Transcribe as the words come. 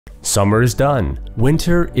Summer is done.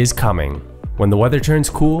 Winter is coming. When the weather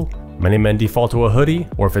turns cool, many men default to a hoodie,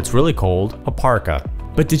 or if it's really cold, a parka.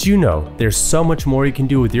 But did you know there's so much more you can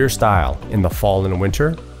do with your style in the fall and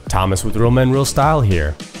winter? Thomas with Real Men Real Style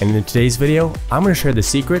here, and in today's video, I'm going to share the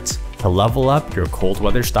secrets to level up your cold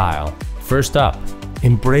weather style. First up,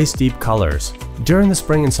 embrace deep colors. During the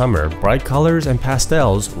spring and summer, bright colors and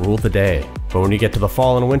pastels rule the day. But when you get to the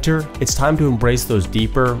fall and winter, it's time to embrace those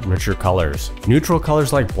deeper, richer colors. Neutral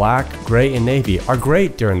colors like black, gray, and navy are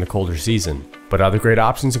great during the colder season. But other great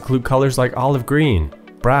options include colors like olive green,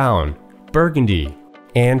 brown, burgundy,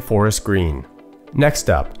 and forest green. Next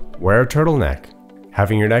up, wear a turtleneck.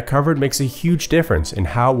 Having your neck covered makes a huge difference in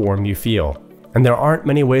how warm you feel. And there aren't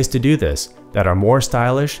many ways to do this that are more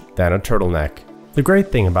stylish than a turtleneck. The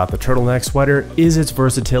great thing about the turtleneck sweater is its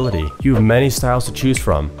versatility. You have many styles to choose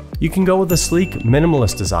from. You can go with a sleek,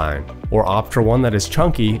 minimalist design, or opt for one that is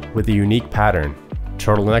chunky with a unique pattern.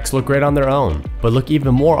 Turtlenecks look great on their own, but look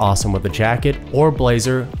even more awesome with a jacket or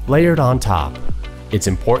blazer layered on top. It's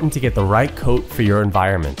important to get the right coat for your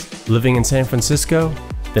environment. Living in San Francisco?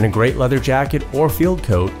 Then a great leather jacket or field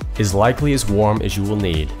coat is likely as warm as you will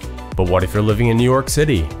need. But what if you're living in New York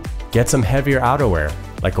City? Get some heavier outerwear,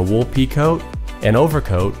 like a wool pea coat, an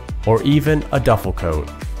overcoat, or even a duffel coat.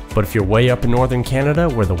 But if you're way up in northern Canada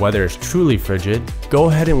where the weather is truly frigid, go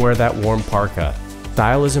ahead and wear that warm parka.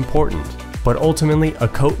 Style is important, but ultimately a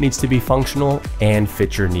coat needs to be functional and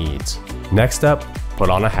fit your needs. Next up, put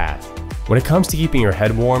on a hat. When it comes to keeping your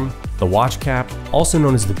head warm, the watch cap, also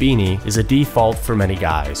known as the beanie, is a default for many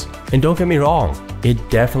guys. And don't get me wrong, it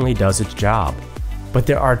definitely does its job. But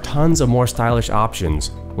there are tons of more stylish options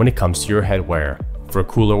when it comes to your headwear. For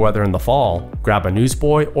cooler weather in the fall, grab a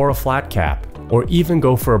newsboy or a flat cap, or even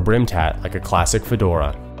go for a brimmed hat like a classic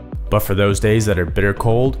fedora. But for those days that are bitter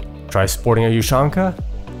cold, try sporting a ushanka,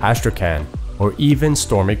 astrakhan, or even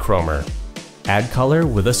stormy chromer. Add color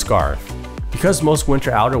with a scarf. Because most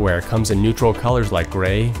winter outerwear comes in neutral colors like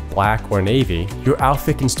gray, black, or navy, your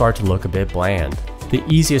outfit can start to look a bit bland. The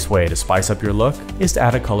easiest way to spice up your look is to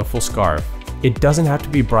add a colorful scarf. It doesn't have to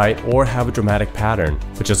be bright or have a dramatic pattern,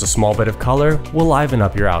 but just a small bit of color will liven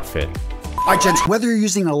up your outfit. Alright gents, whether you're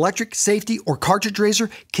using an electric, safety, or cartridge razor,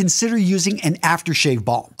 consider using an aftershave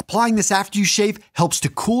balm. Applying this after you shave helps to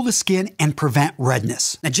cool the skin and prevent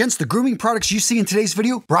redness. Now gents, the grooming products you see in today's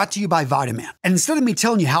video brought to you by Vitaman. And instead of me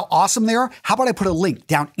telling you how awesome they are, how about I put a link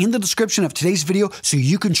down in the description of today's video so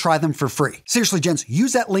you can try them for free. Seriously gents,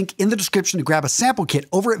 use that link in the description to grab a sample kit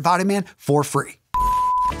over at Vitaman for free.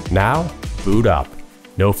 Now, boot up.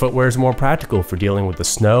 No footwear is more practical for dealing with the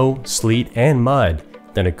snow, sleet, and mud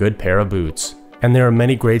than a good pair of boots. And there are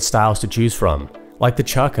many great styles to choose from, like the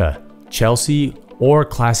Chukka, Chelsea, or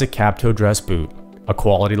classic cap-toe dress boot. A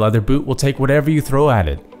quality leather boot will take whatever you throw at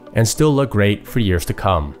it and still look great for years to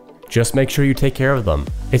come. Just make sure you take care of them.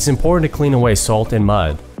 It's important to clean away salt and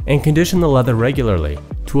mud and condition the leather regularly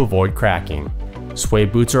to avoid cracking.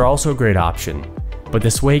 Suede boots are also a great option, but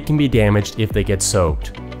the suede can be damaged if they get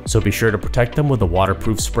soaked, so be sure to protect them with a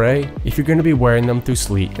waterproof spray if you're going to be wearing them through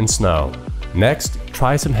sleet and snow. Next,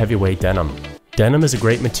 try some heavyweight denim. Denim is a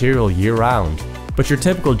great material year-round, but your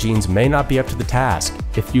typical jeans may not be up to the task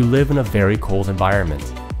if you live in a very cold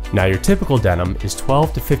environment. Now your typical denim is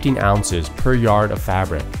 12 to 15 ounces per yard of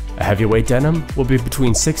fabric. A heavyweight denim will be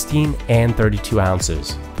between 16 and 32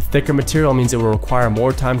 ounces. The thicker material means it will require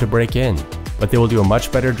more time to break in, but they will do a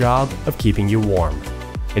much better job of keeping you warm.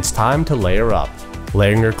 It's time to layer up.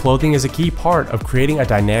 Layering your clothing is a key part of creating a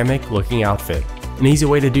dynamic looking outfit. An easy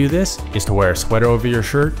way to do this is to wear a sweater over your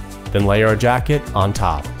shirt, then layer a jacket on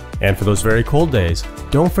top. And for those very cold days,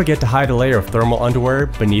 don't forget to hide a layer of thermal underwear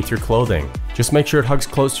beneath your clothing. Just make sure it hugs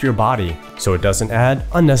close to your body so it doesn't add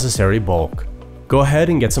unnecessary bulk. Go ahead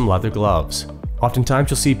and get some leather gloves.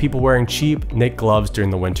 Oftentimes you'll see people wearing cheap knit gloves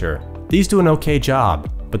during the winter. These do an okay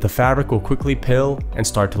job, but the fabric will quickly pill and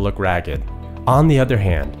start to look ragged. On the other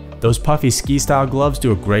hand, those puffy ski-style gloves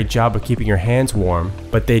do a great job of keeping your hands warm,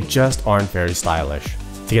 but they just aren't very stylish.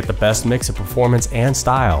 To get the best mix of performance and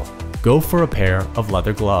style, go for a pair of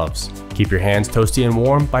leather gloves. Keep your hands toasty and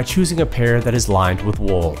warm by choosing a pair that is lined with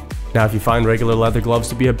wool. Now if you find regular leather gloves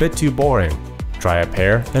to be a bit too boring, try a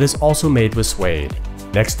pair that is also made with suede.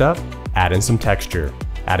 Next up, add in some texture.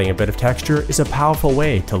 Adding a bit of texture is a powerful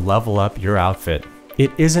way to level up your outfit.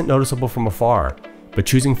 It isn't noticeable from afar, but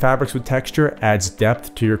choosing fabrics with texture adds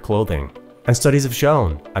depth to your clothing. And studies have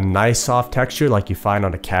shown, a nice soft texture like you find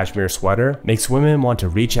on a cashmere sweater makes women want to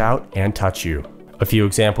reach out and touch you. A few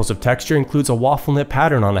examples of texture includes a waffle knit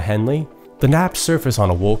pattern on a Henley, the napped surface on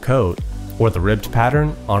a wool coat, or the ribbed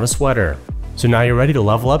pattern on a sweater. So now you're ready to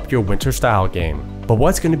level up your winter style game. But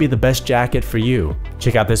what's going to be the best jacket for you?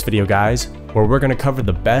 Check out this video, guys, where we're going to cover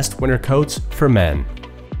the best winter coats for men.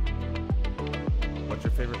 What's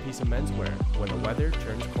your favorite piece of menswear when the weather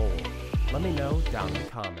turns cold? Let me know down in the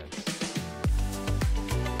comments.